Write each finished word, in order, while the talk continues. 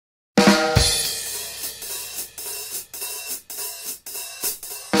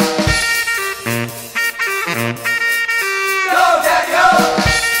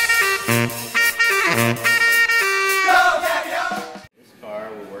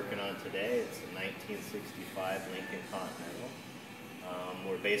1965 Lincoln Continental.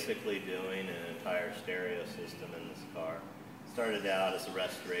 We're basically doing an entire stereo system in this car. Started out as a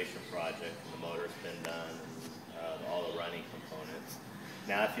restoration project, and the motor's been done, and all the running components.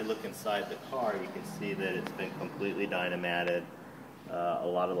 Now if you look inside the car, you can see that it's been completely dynamatted. A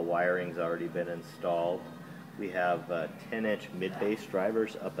lot of the wiring's already been installed. We have 10-inch mid-bass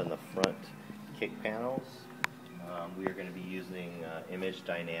drivers up in the front kick panels. We are going to be using Image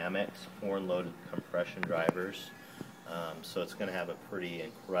Dynamics horn-loaded compression drivers. So it's going to have a pretty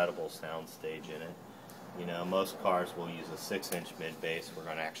incredible sound stage in it. You know, most cars will use a 6-inch mid-bass. We're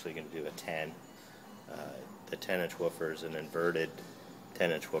actually going to do a 10. The 10-inch woofer is an inverted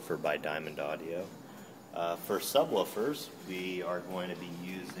 10-inch woofer by Diamond Audio. For subwoofers, we are going to be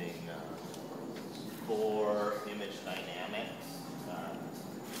using 4 Image Dynamics.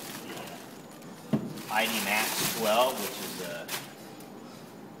 Dynamat.m4v, which is a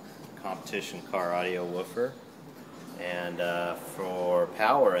competition car audio woofer. And for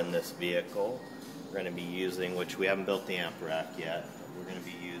power in this vehicle, we're going to be using, which we haven't built the amp rack yet, we're going to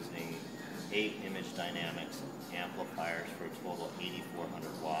be using 8 Image Dynamics amplifiers for a total of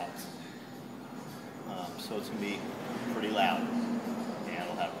 8,400 watts. So it's going to be pretty loud, and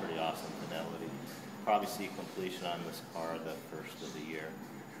it'll have pretty awesome fidelity. Probably see completion on this car the first of the year,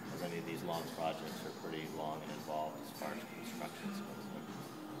 as any of these long projects are pretty long and involved as far as construction is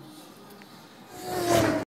concerned.